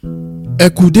ẹ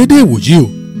kú dédé ìwòyí o.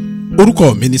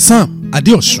 Orúkọ mi ni Sam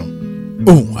Adéọ̀sùn.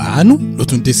 Ohùn àánú ló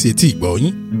tún dé sí etí ìgbọ́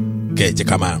yín. Kẹ̀jẹ̀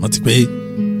ká máa rántí pé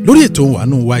lórí ètò ohùn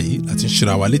àánú wa yìí láti ń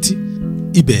ṣera wa létí,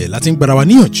 ibẹ̀ láti ń gbára wa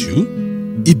níyànjú,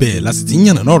 ibẹ̀ láti ti ń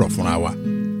yànnàná ọ̀rọ̀ fúnra wa.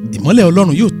 Ìmọ́lẹ̀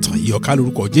Ọlọ́run yóò tàn yí ọ ká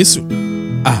lórúkọ Jésù.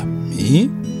 Àmín.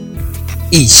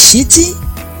 Ìṣítí,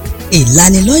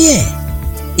 ìlanilọ́yẹ̀,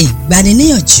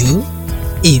 ìgbaniníyànjú,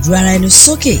 èrò ara ẹni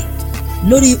sókè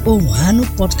lórí ohùn àánú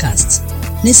podcast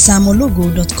ní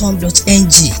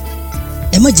samologo.com.ng.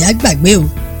 ẹ má jẹ́ á gbàgbé o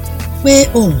pé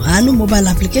ohùn àánú mobile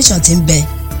application ti ń bẹ.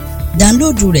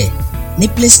 dáńlóòdù rẹ̀ ní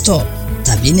Play Store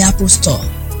tàbí ní Apple Store.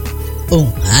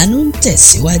 ohùn àánú ń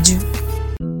tẹ̀síwájú.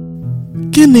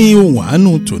 Kí ni ohùn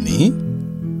àánú tòní?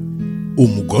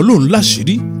 Òmùgọ̀ ló ń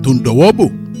láṣìírí tó ń dọwọ́ bò.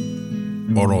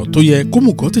 Ọ̀rọ̀ tó yẹ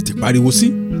kómùgọ̀ tètè pariwo sí,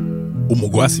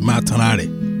 òmùgọ̀ a sì máa tanra rẹ̀.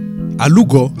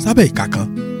 Alúgọ sábẹ́ ìka kan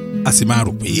a sì máa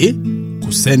rò pé kò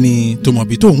sẹ́ni tó mọ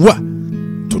ibi tó ń wà.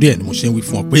 Torí ẹ̀ ni mo ṣe ń wí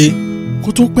fún ọ pé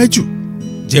kó tó pẹ́ jù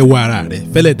jẹ́wọ́ ara rẹ̀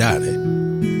fẹ́lẹ́dà rẹ̀.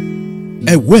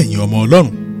 Ẹ wo ẹ̀yin ọmọ Ọlọ́run,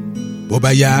 bó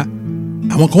bá yá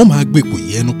àwọn kan máa gbèpò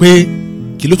yìí ẹnu pé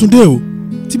kí ló tún dé o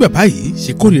tí bàbá yìí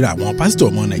ṣe kórìíra àwọn pásítọ̀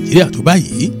ọmọ Nàìjíríà tó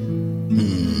báyìí.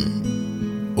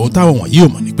 Ohun táwọn wọ̀nyí ò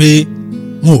mọ̀ ni pé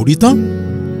wọn ò rí tán,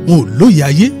 wọn ò lóye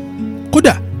ayé,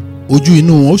 kódà ojú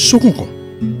inú wọn ó ṣókùnkùn.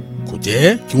 Kò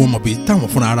jẹ́ kí wọ́n mọ̀ bí táwọn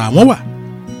fúnra ara wọn wà.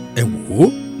 Ẹ wò ó,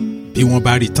 bí wọ́n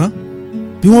bá rí tán,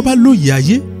 bí wọ́n bá lóye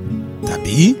ayé,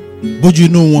 tàbí bójú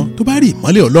inú wọn tó bá rí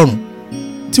ìmọ́lẹ̀ Ọlọ́run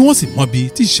tí wọ́n sì mọ̀ bí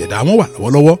tí ìṣẹ̀dá wọn wà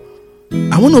lọ́wọ́lọ́wọ́,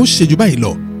 àwọn náà ó ṣe jù báyìí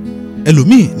lọ.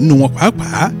 Ẹlòmíì nínú wọn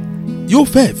pàápàá yóò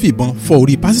fẹ́ẹ̀ fìbọn fọ́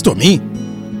orí pásítọ̀ míì.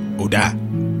 Ó dáa,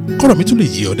 kọ́rọ̀ mi tún lè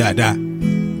yé ọ dáadáa,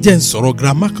 jẹ́ ń sọ̀rọ̀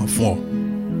girama kan fún ọ.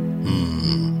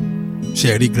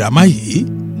 Ṣé rí girama yìí?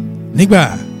 Nígbà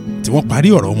tí wọ́n parí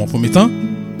ọ̀rọ̀ wọn fún mi tán,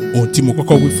 ohun tí mo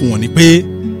kọ́kọ́ wí fún wọn ni pé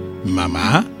màmá,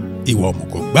 ìwà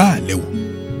òmùgọ̀ gbáà lẹ́wù,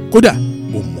 kódà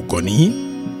òmùgọ̀ nìyí.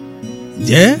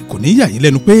 Ǹjẹ́ kò ní yà yín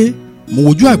lẹ́nu pé mo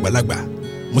wojú àgbàlagbà,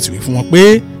 mo sì wí fún wọn pé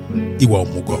ìwà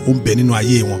òmùgọ̀ ó ń bẹ nínú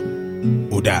ayé wọn.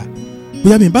 Ó dáa,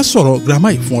 bóyá mi bá sọ̀rọ̀ girama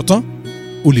yìí fún ọ tán,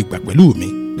 o lè gbà pẹ̀lú mi,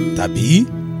 tàbí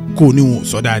kó o ní wọn ò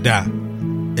sọ dáadáa.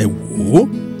 Ẹ wò ó,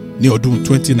 ní ọdún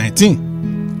 2019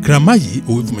 girama yìí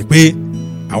ó wí fún mi pé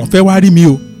àwọn fẹ́ wá rí mi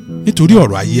o nítorí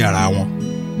ọ̀rọ̀ ayé ara wọn.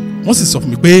 Wọ́n sì sọ fún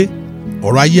mi pé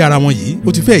ọ̀rọ̀ ayé ara wọn yìí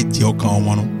ó ti fẹ́ẹ̀ jẹ ọkàn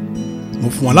wọn nù. Mo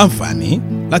fún wọn láǹfààní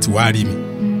láti wá rí mi.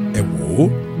 Ẹ wò ó,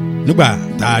 nígbà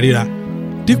tá a ríra,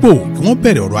 dípò kí wọ́n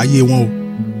bẹ̀rẹ̀ ọ̀rọ̀ ayé wọn o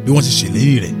bí wọ́n ti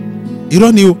ṣèlérí rẹ̀,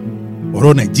 irọ́ ni o.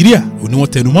 Ọ̀rọ̀ Nàìjíríà ò ní wọ́n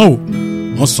tẹnumọ́ o.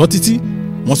 Wọ́n sọ títí,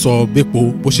 wọ́n sọ bépo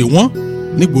bó ṣe wọ́n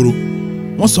nígboro,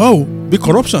 wọ́n sọ o bí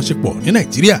corruption ṣe pọ̀ ní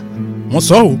Nàìjíríà, wọ́n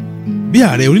sọ o bí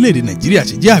ààrẹ orílẹ̀-èdè Nàìjíríà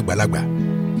ṣe jẹ́ àgbàlagbà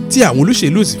tí àwọn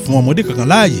olóṣèlú sì fún ọmọdé kankan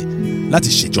láàyè láti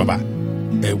ṣèjọba.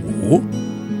 Ẹ wò ó,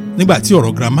 nígbà tí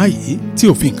ọ̀rọ̀ girama yìí tí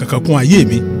ò fi nǹkan kan kún ayé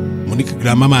mi, mo ní kí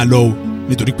girama máa lọ o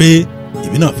nítorí pé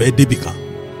èmi náà fẹ́ débì kan.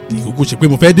 Kì í kúkú ṣe pé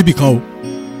mo fẹ́ débì kan o,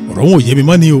 ọ̀rọ̀ wọn ò yé mi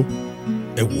mọ́ ni o.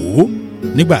 Ẹ wò ó,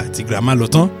 nígbà tí girama lọ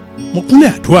tán, mo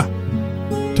kúnlẹ̀ àdúrà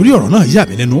torí ọ̀rọ̀ náà yà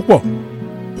mí lẹ́nu pọ̀.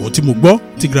 Ohun tí mo gbọ́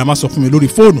tí girama sọ fún mi lórí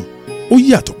fóònù ó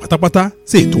yàtọ̀ pátápátá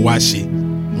sí ètò wa ṣe.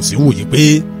 Mo sì ń wòye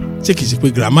pé ṣé kìí ṣe pé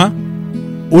girama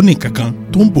ó ní nǹkan kan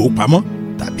tó ń bò ó pamọ́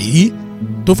tàbí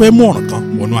tó fẹ́ mú ọ̀ràn kan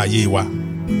wọnú ayé wa.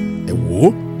 Ẹ wò ó,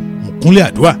 mo kúnlẹ̀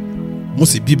àdúrà, mo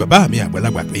sì bi bàbá mi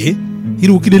àgbàlagbà pé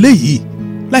irú kí leléyìí.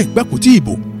 Láì gbàkú tí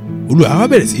ìbò, Olúwa wa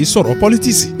bẹ̀rẹ̀ sí í sọ̀rọ̀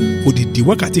pọ́lítíìsì odidi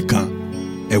wákàtí kan.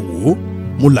 Ẹ wò ó,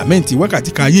 mo làmẹ́ǹtì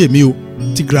wákàtí kan ayé mi o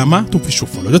tí girama tó fi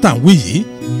ṣòfò lọ́jọ́ tá à ń wí yìí.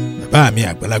 Bàbá mi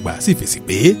àgbàlagbà sì fèsì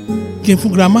pé kí n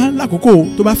fún girama lákòókò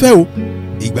tó bá fẹ́ o.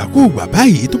 Ìgbàkúùgbà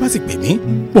báyìí tó bá sì pè mí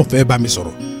pọ̀ fẹ́ bá mi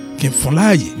sọ̀rọ̀, kí n fún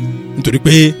láàyè, nítorí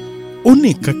pé ó ní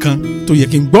nǹkan kan tó yẹ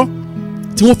kí n gbọ́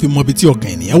tí wọ́n fi mọ ibi tí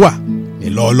ọkàn ènìyàn wà ní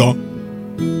lọ́ọ́lọ́.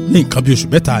 Ní nǹkan bí oṣù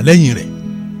mẹ́ta lẹ́yìn rẹ̀,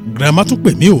 girama tún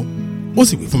pè mí o. Ó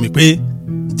sì wí fún mi pé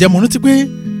ǹjẹ́ mo rántí pé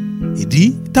ìdí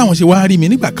táwọn ṣe wá rí mi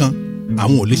nígbà kan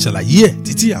àwọn ò lè ṣàlàyé ẹ̀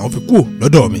títí àwọn fi kúrò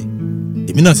lọ́dọ̀ mi.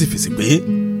 Èmi náà sì fèsì pé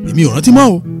èmi ò rántí mọ́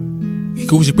o.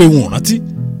 Kí ó ṣe pé wọn ò rántí,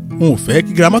 wọn ò fẹ́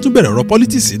kí girama tún bẹ̀rẹ̀ ọ̀rọ̀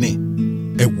pọ́lítíìsì ni.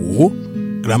 Ẹ wò ó,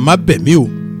 girama bẹ̀ mí o.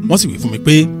 Wọ́n sì wí fún mi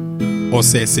pé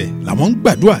ọ̀sẹ̀ẹ̀sẹ̀ làwọn ń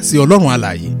gbàdúrà sí Ọlọ́run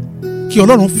alààyè kí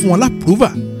Ọlọ́run fún wọn lápúrúvà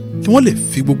kí wọ́n lè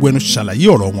fi gbogbo ẹnu ṣàlàyé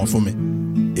ọ̀rọ̀ wọn fún mi.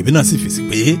 Èmi náà sì fèsì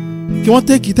pé kí wọ́n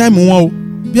tẹ́kì táìmù wọn o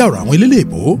bí ọ̀rọ̀ àwọn elélé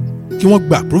ìbò, kí wọ́n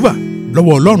gba àpúrúvà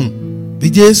lọ́wọ́ Ọlọ́run bí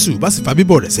Jésù bá sì fa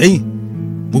bíbọ̀ rẹ̀ sẹ́yìn.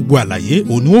 Gbogbo àlàyé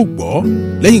òun ni ó gbọ́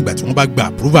lẹ́yìn ìgbà tí wọ́n bá gba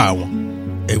àpúrúvà wọn.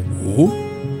 Ẹ wò ó,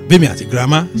 bẹ́ẹ̀mi àti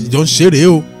girama sì jọ ń ṣeré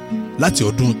o láti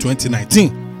ọdún 2019.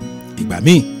 Ìgbà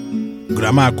míì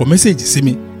girama kọ mẹ́sẹ̀jì sí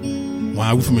mi, wọ́n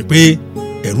á wí fún mi pé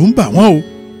ẹ̀rù ń bà wọ́n o,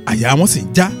 àyà wọn sì ń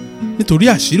já nítorí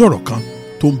àṣírí ọ̀rọ̀ kan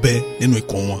tó ń bẹ nínú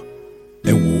ikùn wọn.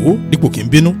 Ẹ wò ó, dípò kí n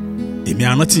bínú, èmi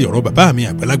á rántí ọ̀rọ̀ bàbá mi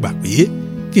àgbàlagbà pé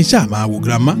kí n ṣáà máa wo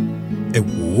girama. Ẹ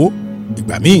wò ó,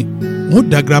 ìgbà míì wọ́n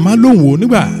dá girama lóhùn o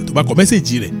nígbà tó bá kọ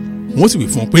mẹ́sẹ̀jì rẹ̀, wọ́n sì wí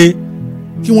fún un pé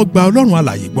kí wọ́n gba Ọlọ́run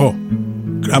alààyè gbọ́.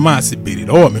 Girama sì béèrè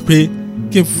lọ́wọ́ mi pé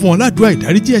kí n fún wọn ládùúrà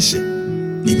ìdáríjì ẹ̀ṣẹ̀.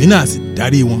 Èmi náà sì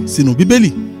darí wọn sínú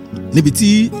Bíbélì níbi tí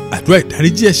àdúrà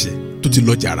ìdáríjì ẹ̀ṣẹ̀ tó ti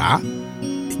lọ jàrá.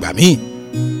 Ìgbà míì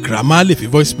girama lè fi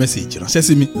voice message ránṣẹ́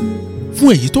sí mi. Fún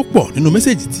èyí tó pọ̀ nínú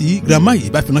mẹ́sẹ̀jì tí girama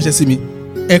yìí bá fi ránṣẹ́ sí mi,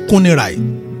 ẹkún ní ràì,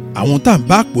 àwọn tá à ń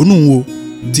bá pònú o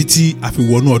títí a fi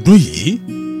wọnú ọdún yìí.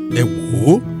 Ẹ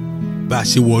wò ó, bá a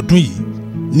ṣe wọ ọdún yìí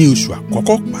ní oṣù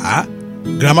àkọ́kọ́ pàá,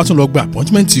 girama tún lọ gba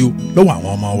appointment o lọ́wọ́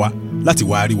àwọn ọmọ wa láti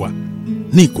wá rí wa.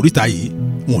 Ní ìkóríta yìí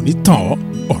wọn ò ní tàn ọ́,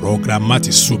 ọ̀rọ̀ girama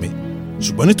ti sú mi,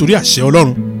 ṣùgbọ́n nítorí àṣẹ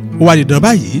Ọlọ́run ó wá di dandan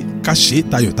báyìí ká ṣe é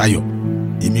tayọ̀tayọ̀.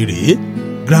 Èmi rèé,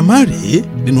 girama rèé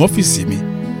nínú ọ́fíìsì mi,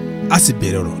 a sì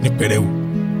bẹ̀rẹ̀ ọ̀rọ̀ ní pẹrẹu.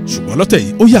 Ṣùgbọ́n lọ́tẹ̀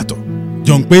yìí ó yàtọ̀,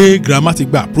 jọ ń pé girama ti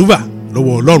gba approval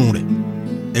lọ́wọ́ Ọlọ́run rẹ̀.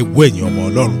 Ẹ wo ẹ̀yin ọmọ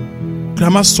Ọlọ́run,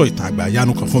 girama sọ ìtàn àgbà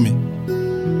yanu kan fún mi.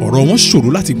 Ọ̀rọ̀ wọn ṣòro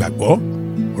láti gbàgbọ́.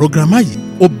 Ọ̀rọ̀ girama yìí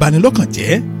ó bani lọ́kàn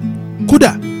jẹ́.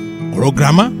 Kódà ọ̀rọ̀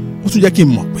girama ó tún jẹ́ kí n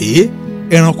mọ̀ pé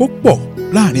ẹranko pọ̀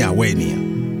láàrin àwọn ènìyàn.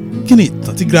 Kí ni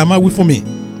ìtàn tí girama wí fún mi?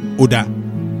 Ó dáa,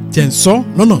 jẹ́ n sọ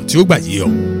lọ́nà tí ó gbà yé ọ.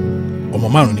 Ọmọ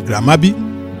 5 ni girama bí,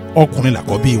 ọkùnrin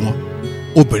làkọ́bí wọn,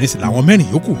 obìnrin sì làwọn 4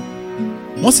 yòókù.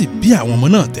 Wọ́n sì bí àwọn ọmọ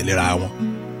náà tẹ̀léra wọn.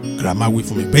 Girama wí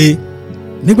fún mi pé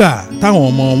nígbà táwọn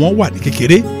ọmọ wọn wà ní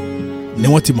kékeré ni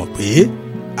wọ́n ti mọ̀ pé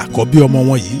àkọ́bí ọmọ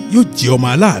wọn yìí yóò jẹ́ ọmọ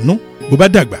aláàánú bó bá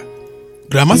dàgbà.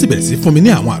 Girama sì bẹ̀rẹ̀ sí fún mi ní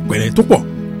àwọn àpẹẹrẹ tó pọ̀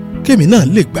kémi náà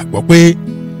lè gbàgbọ́ pé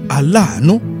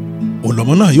aláàánú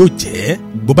ọlọ́mọ náà yóò jẹ́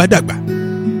bó bá dàgbà.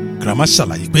 Girama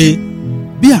ṣàlàyé pé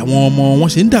bí àwọn ọmọ wọn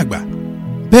ṣe ń dàgbà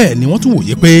bẹ́ẹ̀ ni wọ́n tún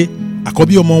wòye pé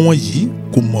àkọ́bí ọmọ wọn yìí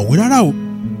kò mọ̀wé rárá o.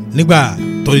 Nígbà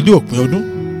tọ́lídé òpin ọdún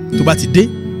tó bá ti dé,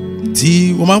 tí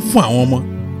wọ́n máa ń fún àwọn ọmọ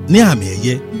ní àmì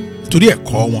ẹ̀yẹ torí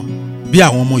ẹ̀kọ́ wọn, bí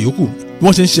àwọn ọmọ yòókù bí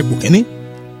wọ́n ṣe ń ṣe ipò kínní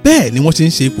bẹ́ẹ̀ ni wọ́n ṣe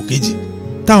ń ṣe ipò kejì,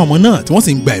 táwọn ọmọ náà tí wọ́n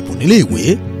sì ń gba ẹ̀bùn nílé ìwé.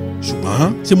 Ṣùgbọ́n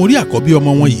ṣé mo rí àkọ́bí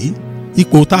ọmọ wọn yìí,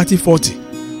 ipò 30-40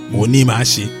 òun ní máa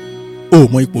ṣe. Ó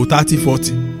mọ ipò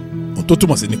 30-40, ohun tó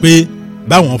túmọ̀ sí ni pé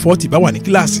báwọn 40 bá wà ní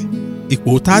kíláàsì,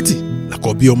 ipò 30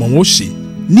 làkọ́bí ọmọ wọn ó ṣe,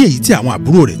 ní èyí tí àwọn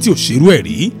àbúrò rẹ̀ tí ò ṣerú ẹ̀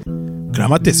rí.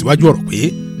 Girama tẹ̀síwájú ọ̀rọ̀ pé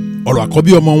ọ̀rọ̀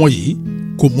àkọ́bí ọmọ wọn yìí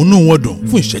kò múnú wọn dùn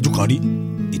fún ìṣẹ́jú kan rí.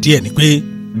 Ìdí ẹ̀ ni pé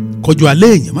kọjú alẹ́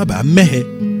èèyàn má bàa mẹ́hẹ,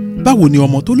 báwo ni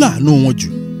ọmọ tó láàánú wọn jù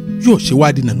yóò ṣe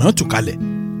wá di nànà tù kalẹ̀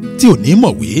tí ò ní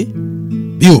mọ̀wé?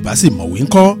 Bí ò bá sì mọ̀wé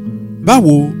ńkọ́,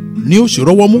 báwo ni ó ṣe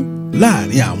rọ́wọ́ mú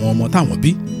láàrin àwọn ọmọ táwọn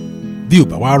bí? Bí ò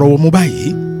bá wá rọ́wọ́ mú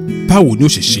báyìí, báwo ni ó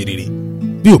ṣe ṣe rere?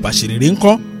 Bí ò bá ṣe rere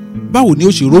ńkọ́, báwo ni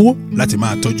ó ṣe rówó láti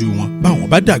máa tọ́jú wọn báwọn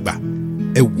bá dàgbà?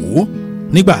 Ẹ wò ó,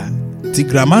 nígbà tí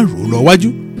girama rò lọ wájú,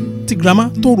 tí girama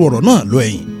tó ro ọ̀rọ̀ náà lọ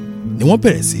ẹ̀yìn, ni wọ́n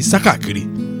bẹ̀rẹ̀ sí sákàkiri.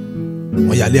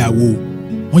 Wọ́n yálé awo,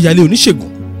 wọ́n yálé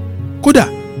oníṣègùn, kódà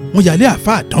wọ́n yálé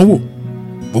àfáà àdánwò.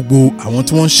 Gbogbo àwọn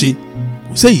tí wọ́n ń ṣe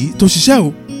kò séyìí tó ṣiṣẹ́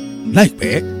o.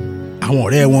 Láìpẹ́ àwọn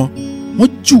ọ̀rẹ́ wọn wọ́n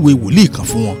júwe wòlíì kan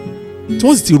fún wọn, tí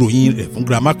wọ́n sì ti ròyìn rẹ̀ fún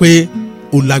girama pé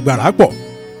ó lágbára pọ̀.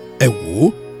 Ẹ wò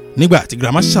ó, nígbà tí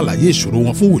girama ṣàlàyé ìṣòro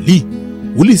wọn fún wòlíì,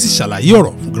 wòlíì sì ṣàlàyé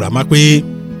ọ̀rọ̀ fún girama pé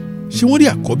ṣé wọ́n rí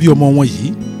àkọ́bí ọmọ wọn yìí,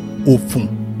 òfun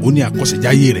ó ní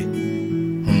àkọsẹ̀jáyé rẹ̀.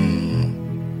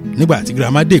 Nígbà tí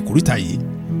girama dé ìkóríta yìí,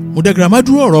 mo dá girama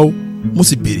dúró ọ̀rọ̀ o, mo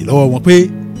sì béèrè lọ́wọ́ wọn pé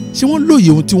ṣé wọ́n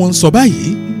lóye ohun tí wọ́n ń sọ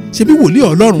báyìí? Ṣé bí wòlíì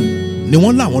Ọlọ́run ni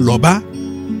wọ́n láwọn lọ bá?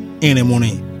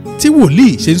 Ìrìnmùrìn tí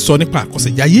wòlíì ṣe ń sọ nípa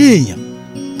àkọsẹ̀jáyé èèyàn.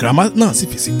 Girama náà sì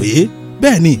fèsì pé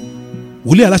bẹ́ẹ̀ ni,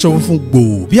 wòlíì aláṣọ funfun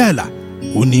gbòò bí àlà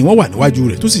òun ni wọ́n wà níwájú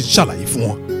rẹ̀ tó sì ṣàlàyé fún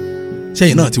wọn.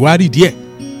 Ṣẹ́yìn náà ti wá rí díẹ̀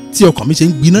tí ọkàn mi ṣe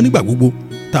ń gbiná nígbà gbogbo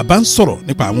tá a bá ń sọ̀rọ̀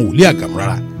nípa àwọn wòlíì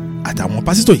àgàmúrara àtàwọn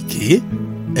pásítọ̀ èké.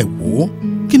 Ẹ wò ó,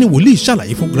 kí ni wòlíì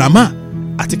ṣàlàyé fún girama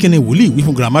àti kí ni wòlíì wí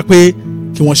fún girama pé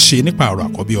kí wọ́n ṣe nípa ọ̀rọ̀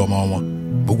àkọ́bí ọmọ wọn?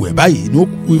 Gbogbo ẹ̀ báyìí ni ó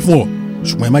kúkú fún ọ,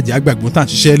 ṣùgbọ́n ẹ má jẹ́ àgbàgbọ́ tá à ń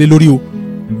ṣiṣẹ́ lé lórí o.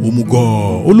 Òmùgọ̀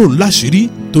olóhùn láṣìírí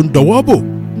tó ń dọwọ́ bò,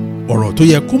 ọ̀rọ̀ tó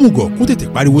yẹ kó mùgọ̀ kó tètè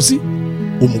pariwo sí,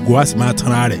 òmùgọ̀ a sì máa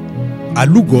tanra rẹ̀,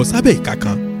 alúgọ̀ sábẹ́ ìka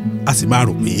kan a sì máa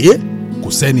rò pé kò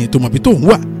sẹ́ni tó mọbi tó ń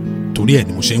wà. Torí ẹ̀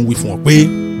ni mo ṣe ń wí fún ọ pé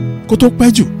kó tó pẹ́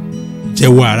jù,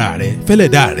 jẹ́wọ́ ara rẹ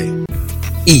fẹ́lẹ́dà rẹ.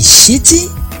 Ìṣítí,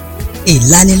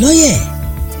 ìlanilọ́yẹ̀,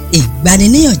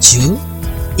 ìgbaniníyànjú,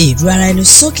 èrò ara ẹni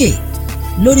sókè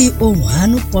lórí Ohùn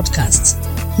Àánú podcast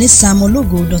ní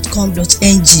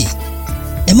samologo.com.ng.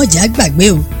 Ẹ má jẹ́ á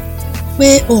gbàgbé o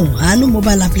pé Ohùn Àánú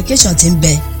mobile application ti ń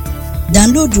bẹ.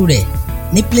 Dáńlóòdù rẹ̀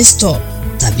ní Play Store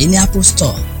tàbí ní Apple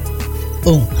Store.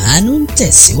 Ohùn Àánú ń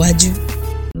tẹ̀síwájú.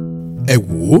 Ẹ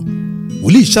wò ó,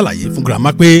 wòlíì ṣàlàyé fún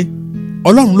girama pé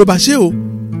Ọlọ́run ló bá ṣe o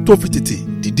tó fi tètè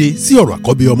dìde sí ọ̀rọ̀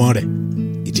àkọ́bí ọmọ rẹ̀.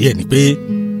 Ìdí ẹ̀ ni pé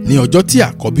ní ọjọ́ tí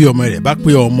àkọ́bí ọmọ rẹ̀ bá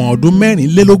pé ọmọ ọdún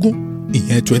 24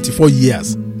 ìyẹn 24 years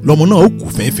lọ́mọ náà ó kú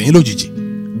fẹ́ẹ́fẹ́ẹ́ lójijì.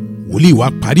 wòlíì wá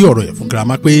parí ọ̀rọ̀ ẹ̀ fún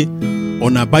girama pé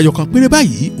ọ̀nà àbáyọ kan péré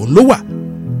báyìí òun ló wà.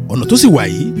 ọ̀nà tó sì wà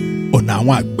yìí ọ̀nà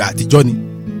àwọn àgbà àtijọ́ ni.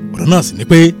 ọ̀nà náà sì ni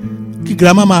pé kí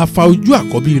girama máa fa ojú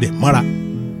àkọ́bí rẹ̀ mọ́ra.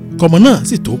 kọ́mọ náà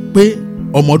sì tó pé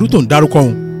ọmọ ọdún tó ń dárúkọ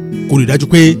òun kó rí dájú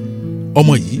pé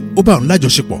ọmọ yìí ó bá òun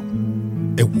lájọṣepọ̀.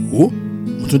 ẹ wò ó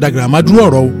mo tún dá girama dúró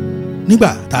ọ̀rọ̀ o. nígbà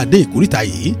tá a dé ìkórìtà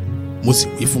yìí mo sì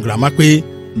wí fún girama pé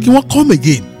kí wọ́n come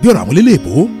again bí ọ̀rọ̀ àwọn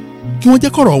lélẹ́ẹ̀bó kí wọ́n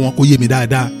jẹ́ kọ́rọ̀ wọn kó yé mi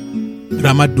dáadáa.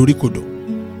 girama dorí kodò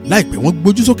láìpẹ́ wọ́n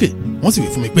gbójú sókè wọ́n sì wí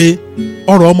fún mi pé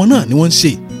ọ̀rọ̀ ọmọ náà ni wọ́n ń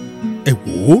ṣe. ẹ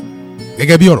wò ó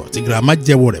gẹ́gẹ́ bí ọ̀rọ̀ tí girama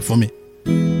jẹ́wọ́ rẹ̀ fún mi.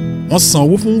 wọ́n san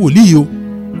owó fún wòlíì o.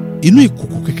 inú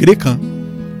ìkòkò kékeré kan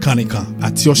kànìkàn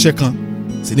àti ọṣẹ kan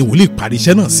sì ni wòlíì parí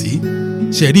iṣẹ́ náà sí.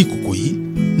 ṣe rí ìkòkò yìí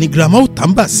ni girama ó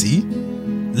tàǹbà sí.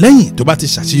 lẹ́yìn tó bá ti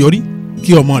ṣàṣeyọrí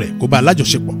kí ọmọ rẹ̀ kó bá a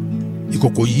lájọṣepọ̀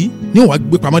ìkòkò yìí ni wọ́n á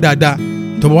gbé pamọ́ dáadáa.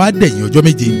 tó bá wá dẹ̀yìn ọjọ́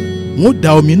méje wọ́n ó da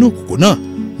omi inú ìkòkò náà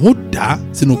wọ́n ó dà á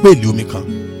sínú péèlì omi kan.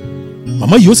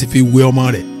 màmá yìí ó sì fi wẹ ọmọ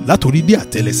rẹ̀ látòrí dé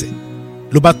àtẹ́lẹsẹ̀.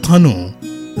 ló bá tán nù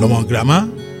lọ́mọ girama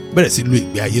bẹ̀rẹ̀ sí lo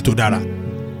ìgbé ayé tó dára.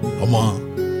 ọmọ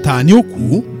ta ni ó kú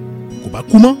kò bá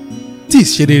kú mọ́ tí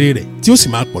ìṣerere rẹ̀ tí ó sì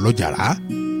máa pọ̀ lọ jàrá.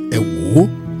 ẹ wò ó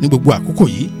ní gbogbo àkókò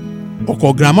yìí ọkọ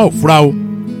girama ò fura o.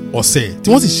 ọ̀sẹ̀ tí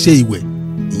wọ́n sì ṣe ìwẹ̀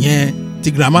ìyẹn tí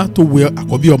girama tó wẹ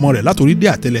àkọ́bí ọmọ rẹ̀ látòrí dé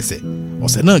àtẹ́lẹsẹ̀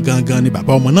ọ̀sẹ̀ náà gangan ni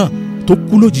bàbá ọmọ náà tó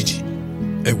kú lójijì.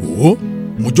 ẹ wò ó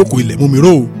mo jókòó ilẹ̀ mú mi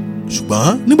ró o.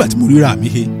 ṣùgbọ́n nígbà tí mo ríra mi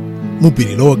he mo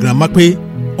béèrè lọ́wọ́ girama pé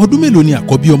ọdún mélòó ni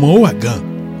àkọ́bí ọmọ ó wà gan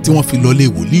tí wọ́n fi lọlé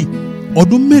wòlíì.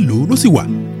 ọdún mélòó ló sì wà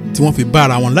tí wọ́n fi bá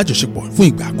ara wọn lájọṣepọ̀ fún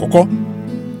ìgbà àkọ́kọ́.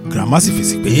 girama sì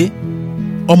fèsì pé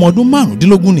ọmọ ọdún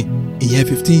 15 ni ìyẹn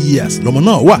 15 years lọmọ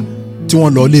náà wà tí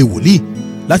wọ́n lọlé wòlíì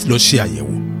láti lọ ṣe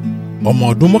àyẹ̀wò. ọmọ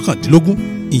ọdún 19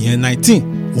 ìyẹn 19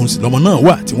 òun sì lọmọ náà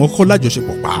wà tí wọ́n kọ́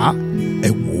lájọṣepọ̀ pa á. ẹ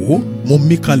wò ó mo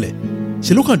mí kanlẹ̀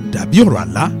ṣe ló kàn dàbí ọ̀rọ̀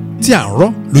àlá tí à ń rọ́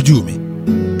lójú mi.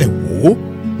 ẹ wò ó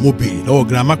mo béèrè lọ́wọ́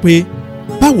girama pé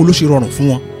báwo ló ṣe rọrùn fún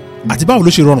wọn àti báwo ló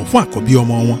ṣe rọrùn fún àkọ́bí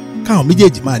ọmọ wọn káwọn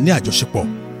méjèèjì máa ní àjọṣepọ̀.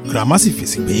 girama sì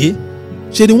fèsì pé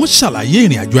ṣe ni wọ́n ṣàlàyé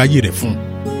ìrìn àjò ayé rẹ̀ fún un.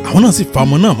 àwọn náà sì fa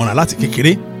ọmọ náà mọ́ra láti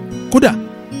kékeré. kódà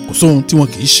kò sóhun tí wọn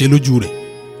kì í ṣe lójú rẹ̀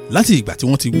láti ìgbà tí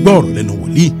wọ́n ti gbọ́ ọ̀rọ̀ lẹ́nu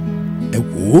wòlíì. ẹ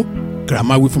wò ó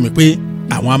girama wí fún mi pé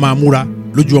àwọn á máa múra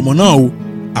lójú ọmọ náà o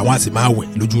àwọn á sì máa wẹ̀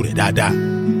lójú rẹ̀ dáadáa.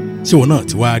 ṣé wọn náà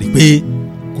ti wá rí i pé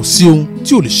kò sí ohun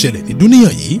tí ò lè ṣẹlẹ̀ ní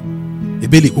dúníyàn yìí.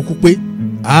 bíbélì kúkú pé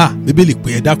bíbélì pé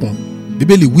ẹ dákun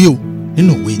bíbélì wí o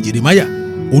nínú ìwé Jeremáyà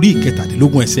orí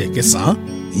 17 ẹsẹ̀ 9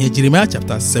 ìyẹn Jeremáyà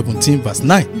chapter 17 verse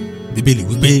 9. bíbélì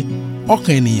wí pé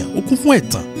ọkàn ènìyàn ó kún fún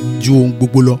ẹ̀tàn ju ohun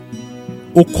gbogbo lọ.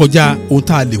 ó kọjá ohun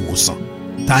tá a lè wòsàn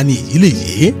ta ni èyí lè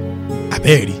yé.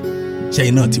 àbẹ́ẹ̀rí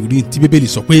ṣẹ́yìn náà ti rí tí bíbélì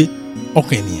sọ pé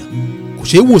ọkàn ènìyàn kò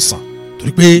ṣeé wòsàn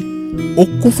torí pé ó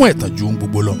kún fún ẹ̀tàn ju ohun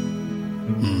gbogbo lọ.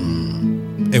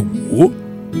 ẹ wò ó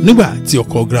nígbà tí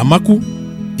ọkọ girama kú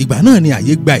ìgbà náà ni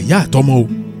àyè gba ìyá àtọmọ o.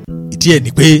 ìdí ẹ̀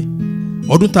ni pé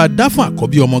ọdún tá a dá fún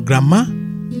àkọ́bí ọmọ girama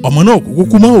ọmọ náà kò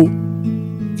kúkú mọ́ o.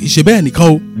 kì í ṣe bẹ́ẹ̀ nìkan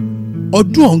o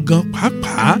ọdún ọ̀ngàn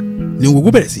pàápàá ni gbogbo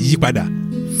bẹ̀rẹ̀ sí yí padà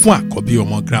fún àkọ́bí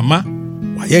ọmọ girama.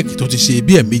 wáyẹ́ẹ̀kì tó ti ṣe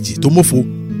bí ẹ̀ẹ̀mejì tó mófo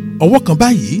ọwọ́ kan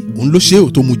báyìí òun ló ṣe é ò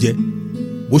tó mu jẹ.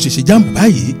 bó ṣe ṣe jáàmù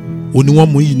báyìí òun ni wọ́n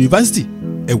mú yunifásitì.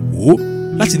 ẹ wò ó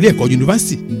láti ilé ẹ̀kọ́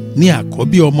yunifásitì ní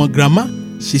àkọ́bí ọmọ girama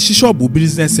ṣe sí ṣọ́ọ̀bù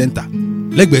business center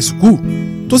lẹ́gbẹ̀ẹ́ sùkúù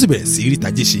tó sì bẹ̀rẹ̀ sí rí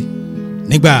tajé ṣe.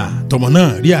 nígbà tọmọ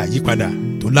náà rí àyípadà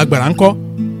tó lágbára ńkọ́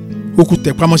ó kú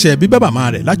tẹ pamọ́ṣẹ́ bíbá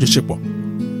màmá rẹ̀ lájọṣepọ̀.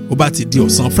 ó bá ti di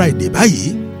ọ̀sán Friday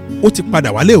báyìí ó ti padà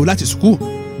wálé o láti sùkúù.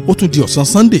 ó tún di ọ̀sán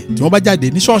Sunday tí wọ́n bá jáde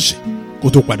ní ṣọ́ọ̀ṣì kó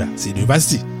tó padà sí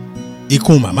yunifásitì.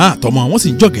 ikùn màmá àtọmọ wọn sì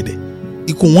ń jọ̀gẹ̀dẹ̀.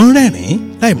 ikùn wọn ń rẹ́rìn-ín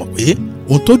láì mọ̀ pé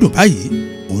ohun tó dùn báyìí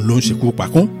òun ló ń ṣekú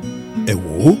pakún. ẹ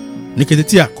wò ó ní kété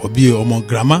tí àkọ́bí ọmọ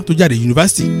girama tó jáde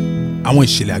yunifásitì àwọn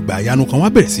ìṣẹ̀lẹ̀ àgbà àyanu kan wá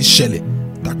bẹ̀rẹ̀ sí ṣẹlẹ̀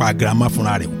tàpá girama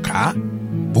fúnra rẹ̀ ò ká.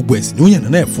 gbogbo ẹ̀sìn ní òyìnbó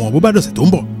náà fún ọ bó bá dọ̀sẹ̀ tó ń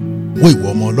bọ̀. wo ìwọ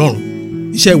ọmọ Ọlọ́run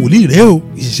iṣẹ́ wòlíì rèé o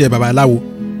iṣẹ́ babaláwo.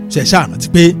 ṣe ṣáà rántí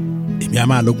pé èmi a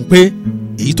máa lọ́gun pé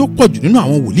èyí tó pọ̀jù nínú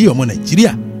àwọn wòlíì ọmọ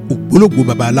Nàìjíríà ògbólógbò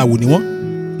babaláwo ni wọ́n.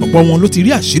 ọ̀pọ̀ wọn ló ti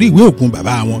rí àṣírí ìwé ògùn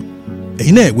bàbá wọn.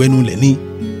 ẹ̀yin náà ẹ̀wẹ́nu lẹ̀ ní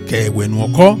kẹ̀ẹ̀wẹ̀nu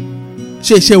ọkọ́.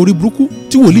 ṣé iṣẹ́ orí burúkú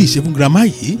tí wòlíì ṣe fún girama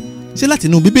yìí ṣé láti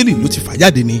inú bíbélì ló ti fà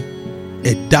jáde ni.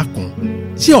 ẹ dákun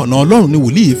ṣé ọ̀nà Ọlọ́run ni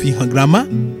wòlíì fi hàn girama.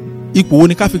 ipò wo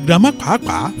ni ká fi girama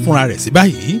pàápàá fúnra rẹ̀ sí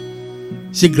báyìí.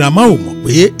 ṣé girama ò mọ̀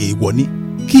pé èèwọ̀ ni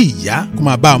kí ìyá kó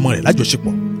máa bá ọmọ rẹ̀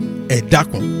lájọṣepọ̀. ẹ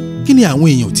dákun kí ni àwọn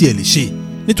èèyàn tí ẹ lè ṣe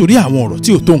nítorí àwọn ọ̀rọ̀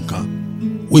tí ò tó nǹkan.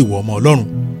 wo ìwọ ọmọ Ọlọ́run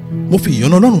mo fi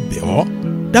ìyọ́nú Ọlọ́run bẹ̀ ọ́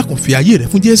dákun fi ayé rẹ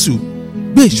fún Jésù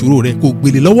gbé ìṣòro rẹ kó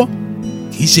gbélé lọ́wọ́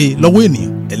kì í ṣe lọ́wọ́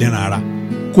ènìyàn ẹlẹ́ran ara.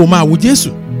 kó o máa wo Jésù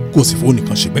kó o sì fowó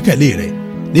nìkan ṣègbẹ́kẹ̀lé rẹ̀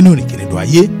nínú ìrìnkèrindò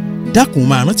ayé. Dákun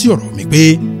máa rántí ọ̀rọ̀ mi pé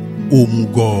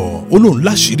òmùgọ̀ olóhùn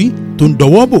láṣìírí tó ń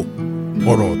dọwọ́ bò,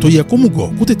 ọ̀rọ̀ tó yẹ kó mùgọ̀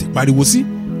kó tètè pariwo sí,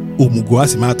 òmùgọ̀ a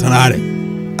sì máa tanra rẹ̀,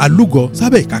 alúgọ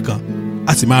sábẹ́ ìka kan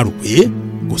a sì máa rò pé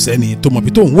kò sẹ́ni tó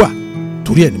mọbi tó ń wà.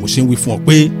 Torí ẹ̀ ni mo ṣe ń wí fún ọ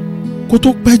pé kó tó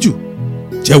pẹ́ jù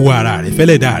jẹ́wọ́ ara rẹ̀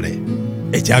fẹ́lẹ́dà rẹ̀.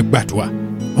 Ẹ jẹ́ á gbàdúrà.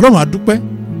 Ọlọ́run a dúpẹ́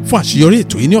fún àṣeyọrí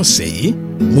ètò yìí ní ọ̀sẹ̀ yìí.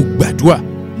 Mo gbàdúrà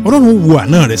Ọlọ́run ó wo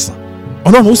àná rẹ sàn,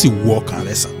 Ọlọ́run ó sì wo ọkàn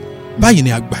rẹ sàn. Báyìí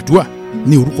ni a gbàdúrà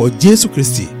ní orúkọ Jésù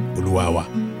Kristi Olúwa wa.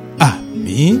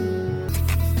 Àmín.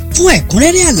 Fún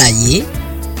ẹ̀kúnrẹ́rẹ́ àlàyé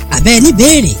àbẹ́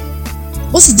níbèrè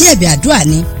ó sì jẹ́ ẹ̀bẹ̀ àdúrà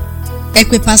ni ẹ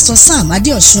pè Pastor Sam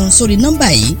Adéọ̀sùn sórí nọ́mbà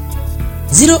yìí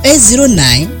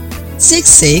 0809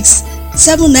 66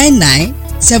 799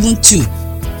 72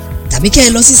 tàbí kẹ́ ẹ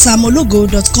lọ sí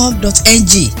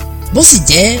samologo.com.ng. bó sì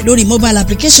jẹ́ lórí mobile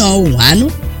application Ohùn Àánú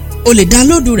o lè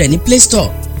dáńlódù rẹ̀ ní Play Store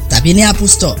tàbí ní Apple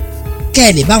Store. kẹ́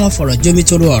ẹ lè bá wọn fọ̀rọ̀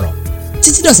jomitoro ọ̀rọ̀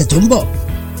títí dọ̀sẹ̀ tó ń bọ̀.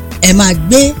 Ẹ máa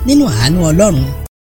gbé nínú àánú Ọlọ́run.